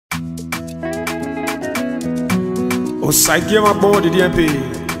Osagiemwangbon the DMP.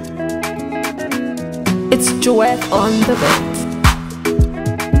 It's Joet on the beat.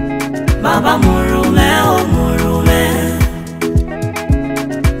 Baba murumwen, oh murumwen.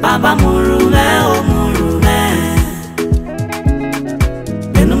 Baba murumwen, oh murumwen.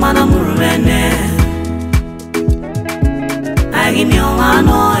 Benumana murumwen ne.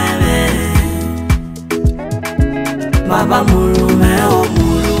 Agimyomano ebe. Baba murumwen, oh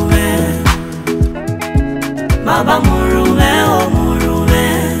murumwen. Baba murumwen, oh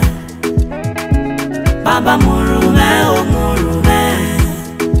murumwen. Baba murumwen, oh murumwen.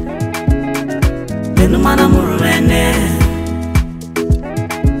 Benumana murumwen ne.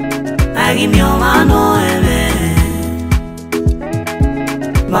 Agimyomano ebe.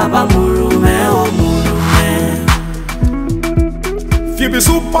 Baba murumwen, oh murumwen. If you be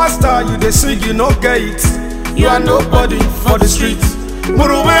superstar, you dey sing, you no get it. You are nobody for the street.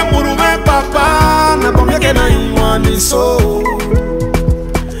 Murumwen, murumwen, papa. Na bomyeke na imwani so.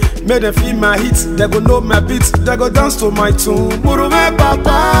 Make them feel my hits, they go know my beats, they go dance to my tune. Murumwen,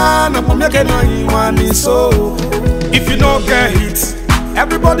 papa. Na bomyeke na imwani so. If you no get hits,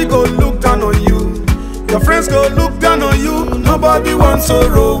 everybody go look down on you. Your friends go look down on you. Nobody wants to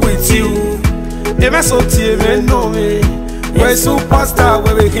roll with you. MSOT, men know me. We're superstar,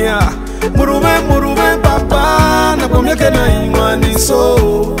 where we here. Murumwen, murumwen, papa. Na bomyeke na imwani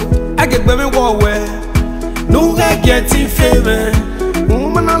so. I get baby warwe. No I getting famous.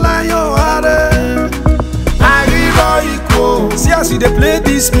 Woman I like your heart. I river equal. See as you they play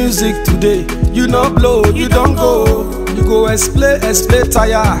this music today. You no blow, you don't go. You go explain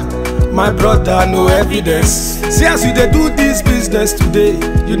tire. My brother, no evidence. See as you they do this business today.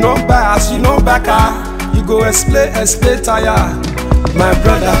 You no bias, you no backer. You go explain tire. My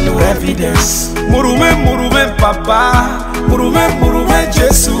brother, no evidence. Murumwen, murumwen, papa. Murumwen, murumwen,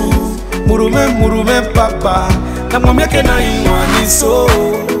 Jesu. Murumwen, murumwen, papa. Na bomyeke na imwani so.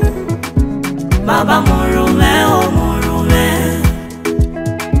 Baba murumwen, oh murumwen.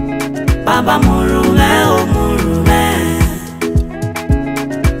 Baba murumwen, oh murumwen.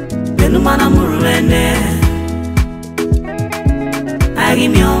 Benumana murumwen ne.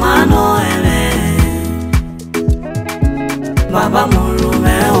 Agimyomano ebe. Baba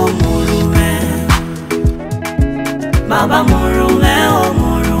murumwen, oh murumwen. Baba murumwen, oh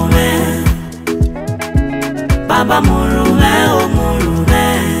murumwen. Baba murumwen, oh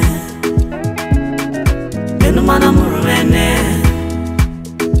murumwen. Benumana murumwen ne.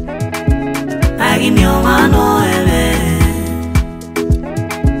 Agimyomano ebe.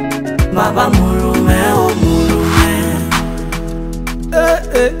 Baba murumwen, oh murumwen.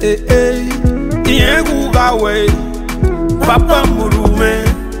 Iyengu gawe. Papa murumwen.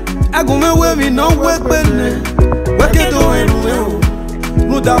 Agume we mi no wegbene. Wekedo enuwe o.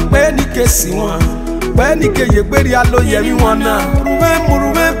 Nuda pe ni kesi wan. Pe ni ke yegberi alo yemi wana. Murumwen,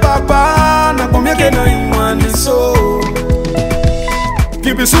 murumwen, papa. Na bomyeke na imwani so. If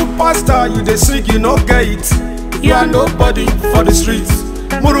you be superstar, you dey sing, you no get it. You are nobody for the streets.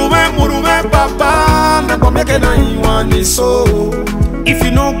 Murumwen, murumwen, papa. Na bomyeke na imwani so. If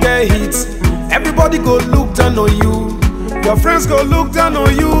you no get hits, everybody go look down on you. Your friends go look down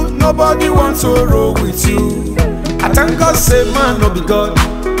on you. Nobody wants to roll with you. I thank God say man no be God.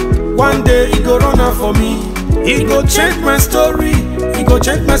 One day he go run out for me. He go change my story. He go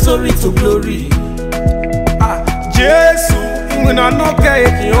change my story to glory. Jesu, ingwina no ke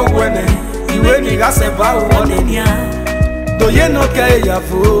ekiyo wene. Iwe ni gase ba uwone niya. Doye no ke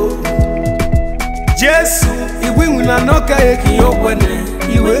yafo. Jesu, ingwina no ke ekiyo wene.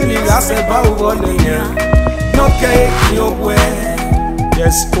 Iwe ni gase ba uwone niya. No ke ekiyo wene.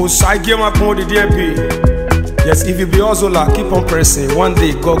 Yes, Osagiemwangbon the DMP. Yes, if you be Ozola, keep on pressing. One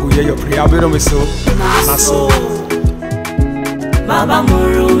day God will hear your prayer. I'll be on with so. Naso. Baba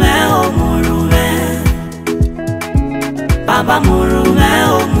murumwen, oh murumwen. Baba murumwen,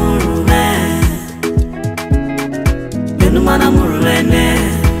 oh murumwen. Benumana murumwen ne.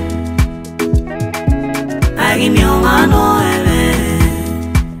 Agimyomano ebe.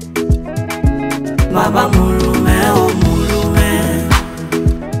 Baba murumwen, oh murumwen.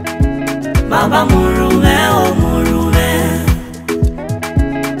 Baba murumwen, oh murumwen.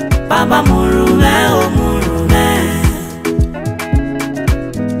 Baba murumwen, oh murumwen.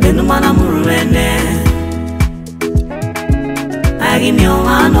 Benumana murumwen ne.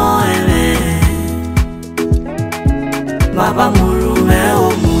 Agimyomano ebe. Baba murumwen,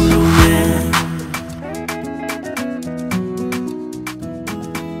 oh murumwen.